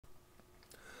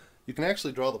You can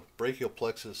actually draw the brachial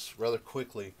plexus rather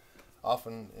quickly,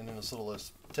 often in as little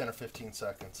as 10 or 15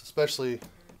 seconds, especially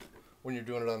when you're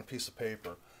doing it on a piece of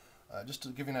paper. Just to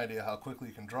give you an idea how quickly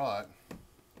you can draw it,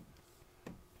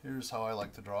 here's how I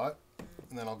like to draw it,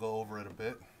 and then I'll go over it a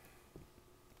bit.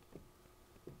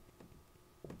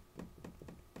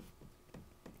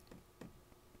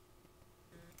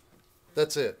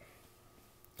 That's it.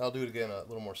 I'll do it again a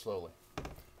little more slowly.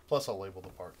 Plus I'll label the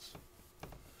parts.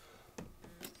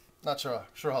 Not sure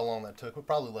how long that took, but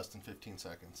probably less than 15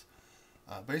 seconds.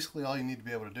 Basically all you need to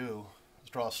be able to do is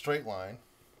draw a straight line.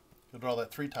 You'll draw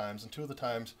that 3 times, and 2 of the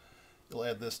times you'll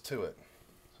add this to it.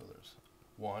 So there's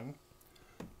 1,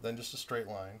 then just a straight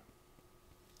line,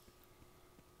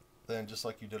 then just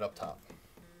like you did up top.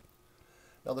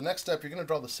 Now the next step, you're going to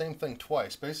draw the same thing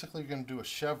twice. Basically you're going to do a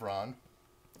chevron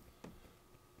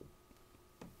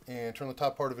and turn the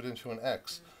top part of it into an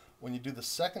X. When you do the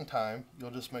second time,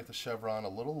 you'll just make the chevron a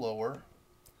little lower,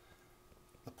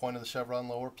 the point of the chevron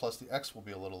lower, plus the X will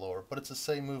be a little lower, but it's the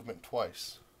same movement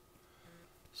twice.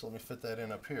 So let me fit that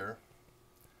in up here.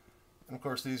 And of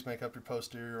course these make up your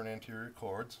posterior and anterior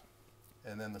cords.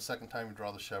 And then the second time you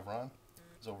draw the chevron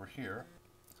is over here,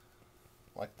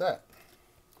 like that.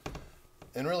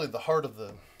 And really the heart of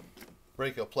the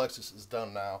brachial plexus is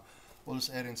done now. We'll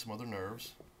just add in some other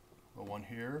nerves. One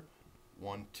here,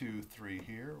 1, 2, 3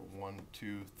 here, 1,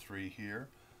 2, 3 here,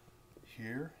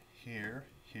 here, here,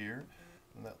 here,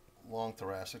 and that long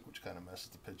thoracic, which kind of messes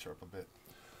the picture up a bit.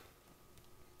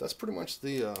 That's pretty much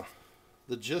the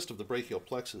gist of the brachial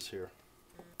plexus here.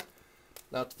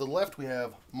 Now to the left we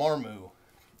have Marmu,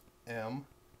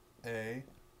 M-A-R-M-U.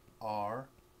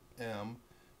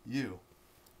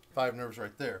 5 nerves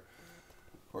right there.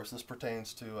 Of course this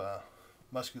pertains to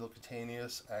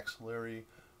musculocutaneous, axillary,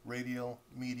 radial,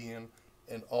 median,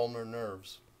 and ulnar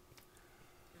nerves.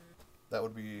 That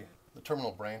would be the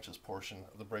terminal branches portion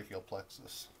of the brachial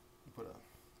plexus. We put a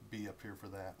B up here for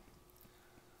that.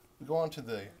 We go on to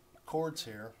the cords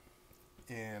here,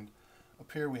 and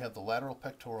up here we have the lateral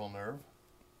pectoral nerve.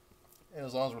 And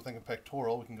as long as we're thinking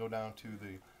pectoral, we can go down to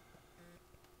the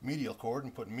medial cord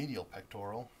and put medial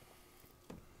pectoral.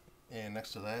 And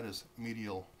next to that is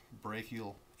medial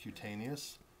brachial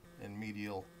cutaneous and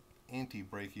medial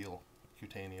antebrachial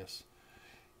cutaneous.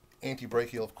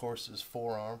 Antebrachial, of course, is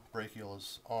forearm, brachial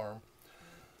is arm.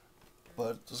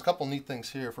 But there's a couple neat things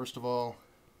here. First of all,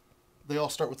 they all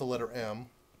start with the letter M,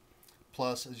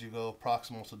 plus as you go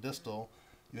proximal to distal,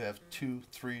 you have 2,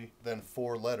 3, then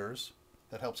 4 letters.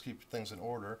 That helps keep things in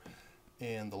order.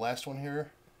 And the last one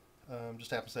here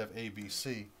just happens to have A, B,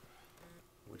 C,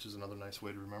 which is another nice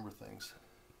way to remember things.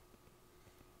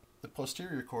 The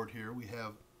posterior cord here, we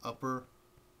have upper,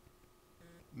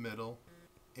 middle,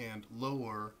 and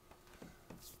lower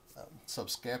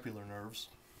subscapular nerves.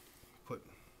 Put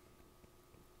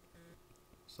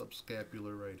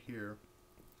subscapular right here.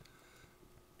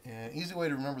 And an easy way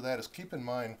to remember that is keep in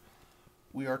mind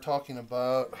we are talking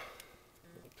about,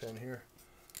 pen here,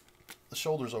 the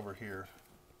shoulders over here,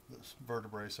 this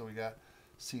vertebrae. So we got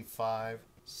C5,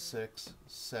 6,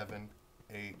 7,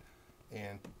 8,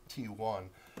 and T1.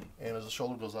 And as the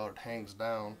shoulder goes out, it hangs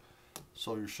down.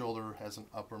 So your shoulder has an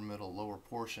upper, middle, lower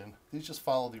portion. These just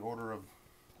follow the order of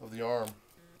the arm,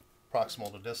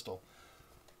 proximal to distal.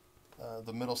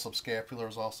 The middle subscapular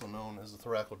is also known as the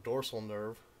thoracodorsal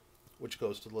nerve, which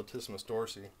goes to the latissimus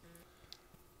dorsi.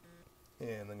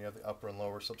 And then you have the upper and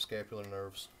lower subscapular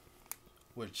nerves,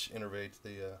 which innervate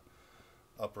the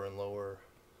upper and lower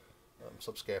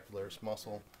subscapularis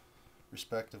muscle,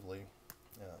 respectively.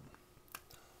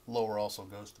 Lower also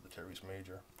goes to the teres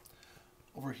major.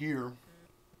 Over here,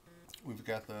 we've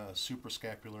got the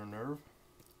suprascapular nerve.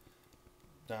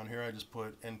 Down here I just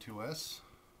put N2S,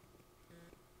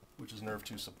 which is nerve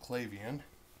 2 subclavian.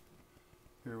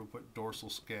 Here we'll put dorsal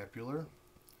scapular,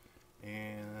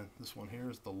 and this one here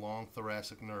is the long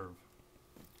thoracic nerve.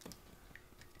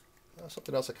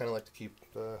 Something else I kind of like to keep,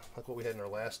 like what we had in our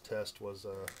last test, was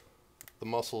the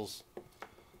muscles,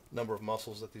 number of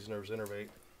muscles that these nerves innervate.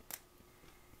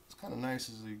 It's kind of nice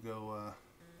as you go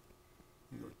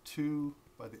 2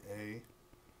 by the A,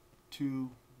 2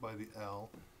 by the L,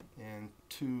 and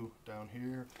 2 down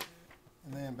here,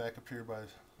 and then back up here by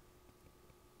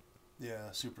the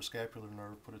suprascapular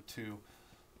nerve, put a 2.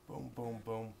 Boom, boom,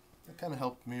 boom. That kind of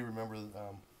helped me remember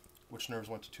which nerves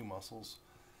went to 2 muscles.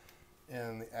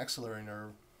 And the axillary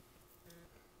nerve,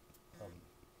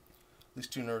 these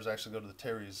 2 nerves actually go to the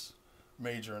teres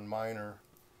major and minor.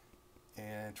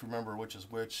 And to remember which is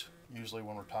which, usually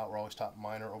when we're always taught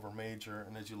minor over major.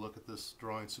 And as you look at this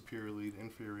drawing superiorly to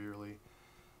inferiorly,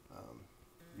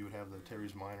 you would have the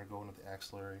teres minor going to the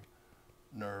axillary,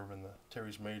 nerve, and the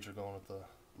teres major going at the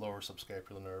lower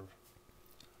subscapular nerve.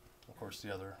 Of course,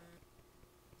 the other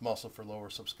muscle for lower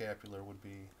subscapular would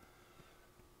be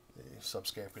the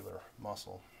subscapular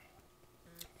muscle.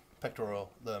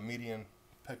 Pectoral, the median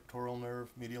pectoral nerve,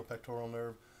 medial pectoral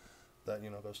nerve, that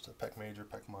goes to pec major,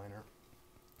 pec minor.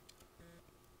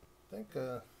 I think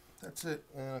that's it.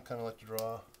 And I kind of like to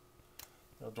draw.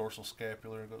 Dorsal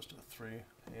scapular goes to 3,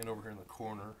 and over here in the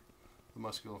corner, the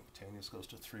musculocutaneous goes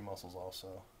to 3 muscles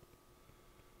also.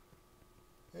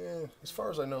 And as far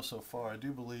as I know so far, I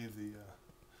do believe the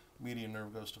median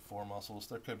nerve goes to 4 muscles.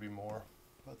 There could be more,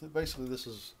 but basically this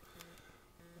is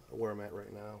where I'm at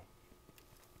right now.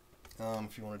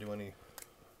 If you want to do any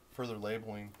further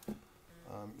labeling,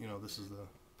 this is the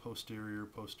posterior,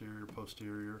 posterior,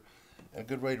 posterior. And a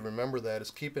good way to remember that is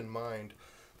keep in mind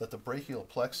that the brachial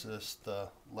plexus, the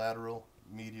lateral,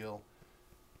 medial,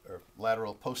 or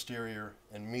lateral, posterior,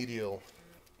 and medial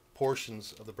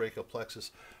portions of the brachial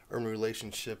plexus are in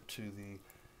relationship to the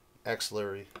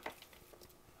axillary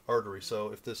artery.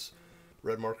 So if this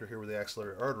red marker here were the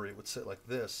axillary artery, it would sit like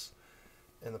this,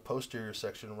 and the posterior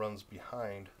section runs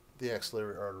behind the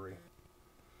axillary artery.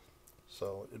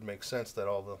 So it makes sense that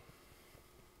all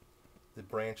the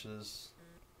branches,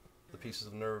 the pieces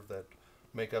of nerve that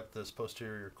make up this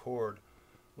posterior cord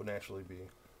would naturally be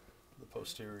the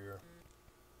posterior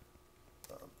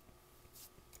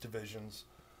divisions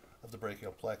of the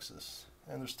brachial plexus.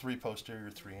 And there's 3 posterior,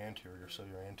 3 anterior, so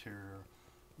your anterior,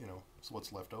 is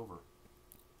what's left over.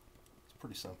 It's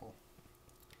pretty simple.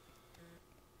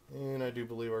 And I do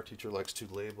believe our teacher likes to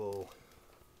label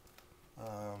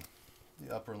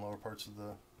the upper and lower parts of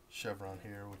the chevron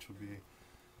here, which would be,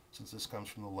 since this comes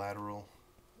from the lateral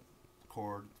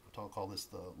cord, I'll call this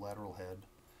the lateral head,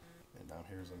 and down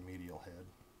here is a medial head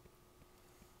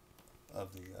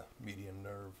of the median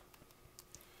nerve.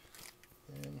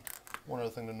 And one other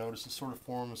thing to notice, it sort of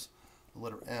forms the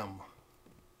letter M,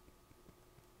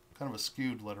 kind of a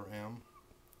skewed letter M,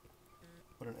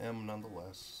 but an M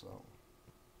nonetheless.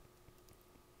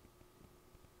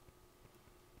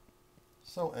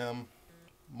 So M,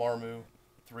 Marmu,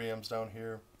 3 M's down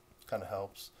here, kind of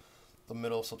helps. The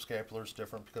middle subscapular is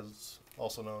different because it's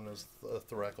also known as the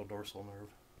thoracodorsal nerve.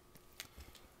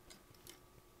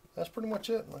 That's pretty much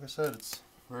it. Like I said, it's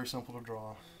very simple to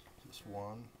draw. Just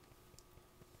 1,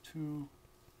 2,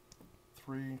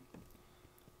 3,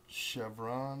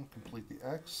 chevron, complete the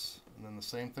X, and then the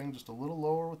same thing, just a little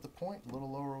lower with the point, a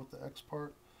little lower with the X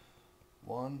part.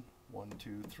 1, 1,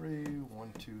 2, 3,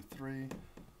 1, 2, 3.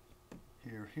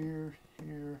 Here, here,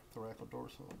 here,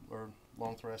 thoracodorsal, or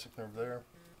long thoracic nerve there.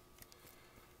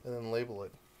 And then label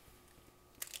it.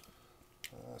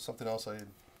 Something else I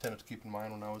tended to keep in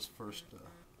mind when I was first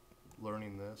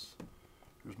learning this.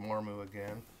 Here's Marmu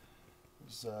again.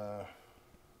 There's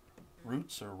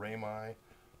roots or rami,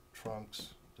 trunks,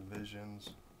 divisions,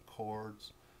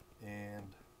 cords, and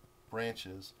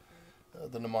branches.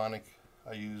 The mnemonic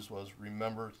I used was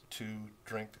remember to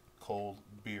drink cold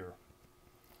beer.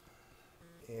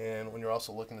 And when you're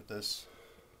also looking at this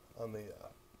on the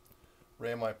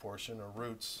rami portion or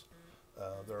roots,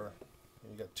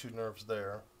 you got 2 nerves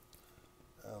there.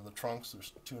 The trunks,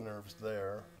 there's 2 nerves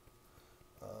there.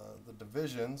 The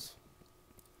divisions,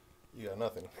 you got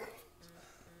nothing.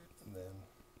 And then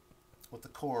with the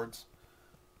cords,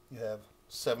 you have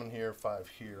 7 here, 5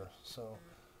 here. So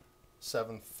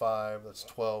 7, 5, that's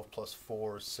 12 plus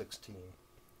 4 is 16.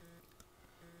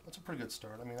 That's a pretty good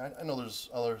start. I mean, I know there's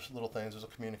other little things. There's a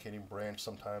communicating branch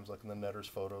sometimes, like in the netter's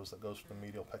photos, that goes from the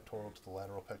medial pectoral to the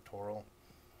lateral pectoral.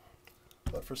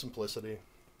 But for simplicity,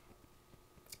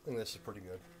 I think this is pretty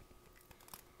good.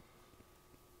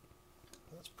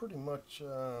 That's pretty much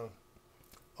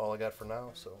all I got for now,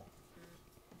 so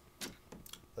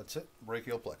that's it.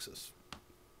 Brachial plexus.